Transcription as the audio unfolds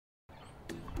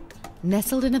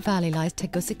Nestled in a valley lies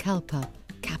Tegucigalpa,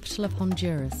 capital of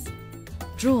Honduras.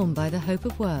 Drawn by the hope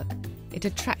of work, it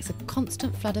attracts a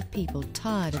constant flood of people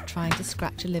tired of trying to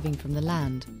scratch a living from the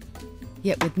land.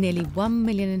 Yet with nearly 1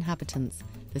 million inhabitants,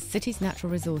 the city's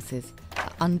natural resources are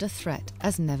under threat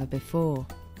as never before.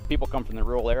 People come from the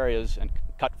rural areas and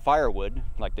cut firewood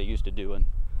like they used to do in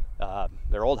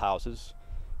their old houses,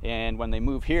 and when they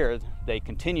move here they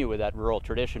continue with that rural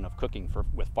tradition of cooking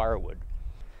with firewood.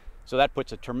 So that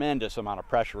puts a tremendous amount of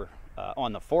pressure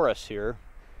on the forests here,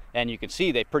 and you can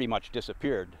see they pretty much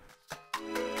disappeared.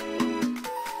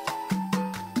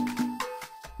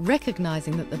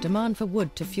 Recognising that the demand for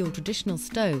wood to fuel traditional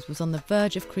stoves was on the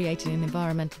verge of creating an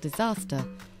environmental disaster,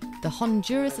 the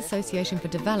Honduras Association for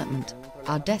Development,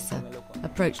 AHDESA,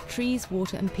 approached Trees,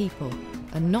 Water and People,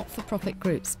 a not-for-profit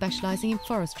group specialising in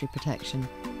forestry protection.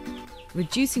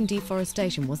 Reducing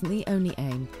deforestation wasn't the only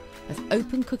aim, as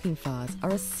open cooking fires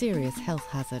are a serious health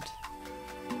hazard.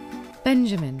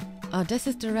 Benjamin,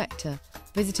 AHDESA's director,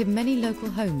 visited many local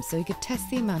homes so he could test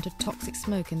the amount of toxic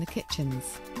smoke in the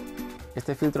kitchens.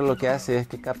 Este filtro lo que hace es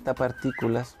que capta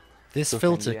partículas. This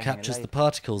filter captures the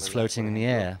particles floating in the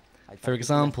air. For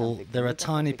example, there are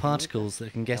tiny particles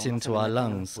that can get into our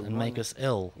lungs and make us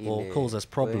ill or cause us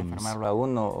problems.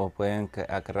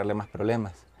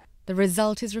 The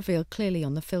result is revealed clearly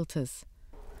on the filters.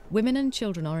 Women and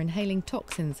children are inhaling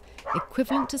toxins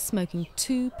equivalent to smoking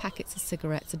 2 packets of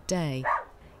cigarettes a day.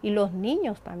 Children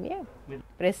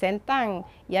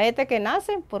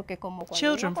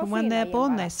from when they're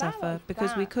born they suffer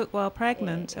because we cook while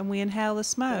pregnant and we inhale the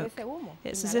smoke.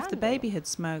 It's as if the baby had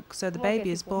smoked, so the baby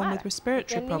is born with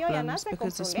respiratory problems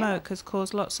because the smoke has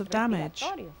caused lots of damage.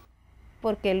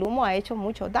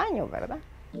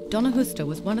 Donna Huster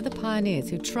was one of the pioneers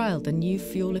who trialled the new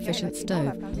fuel-efficient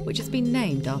stove, which has been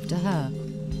named after her.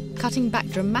 Cutting back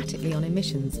dramatically on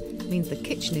emissions means the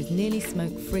kitchen is nearly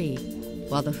smoke-free,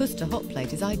 while the Huster hot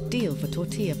plate is ideal for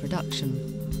tortilla production.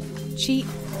 Cheap,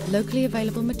 locally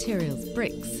available materials,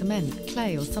 bricks, cement,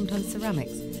 clay or sometimes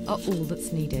ceramics, are all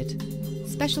that's needed.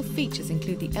 Special features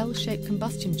include the L-shaped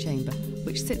combustion chamber,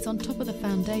 which sits on top of the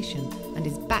foundation and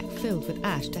is backfilled with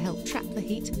ash to help trap the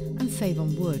heat and save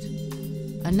on wood.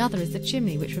 Another is the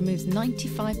chimney, which removes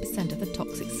 95% of the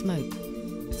toxic smoke.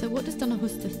 So what does Donna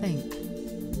Huster think?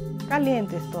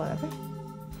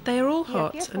 They are all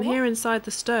hot, and here inside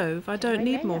the stove I don't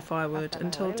need more firewood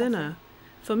until dinner.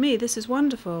 For me this is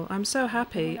wonderful. I'm so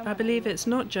happy. I believe it's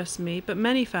not just me, but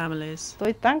many families.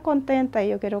 The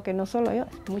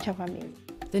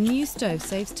new stove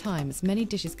saves time as many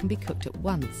dishes can be cooked at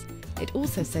once. It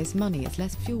also saves money as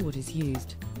less fuel wood is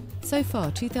used. So far,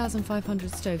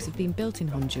 2,500 stoves have been built in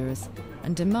Honduras,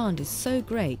 and demand is so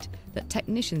great that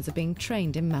technicians are being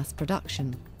trained in mass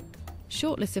production.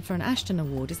 Shortlisted for an Ashden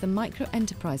award is the Micro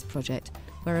Enterprise project,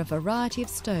 where a variety of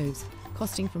stoves,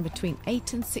 costing from between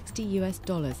 $8 and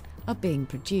 $60 are being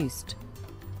produced.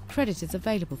 Credit is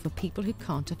available for people who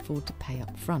can't afford to pay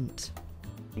up front.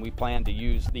 We plan to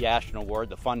use the Ashden Award,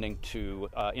 the funding, to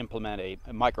implement a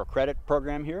microcredit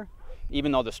program here.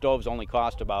 Even though the stoves only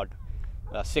cost about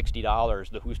 $60,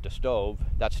 the Huster stove,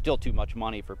 that's still too much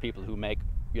money for people who make,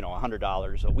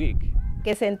 $100 a week.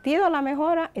 I've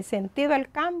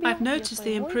noticed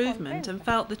the improvement and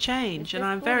felt the change, and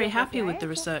I'm very happy with the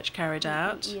research carried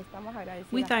out.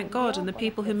 We thank God and the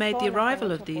people who made the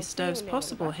arrival of these stoves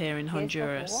possible here in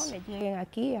Honduras.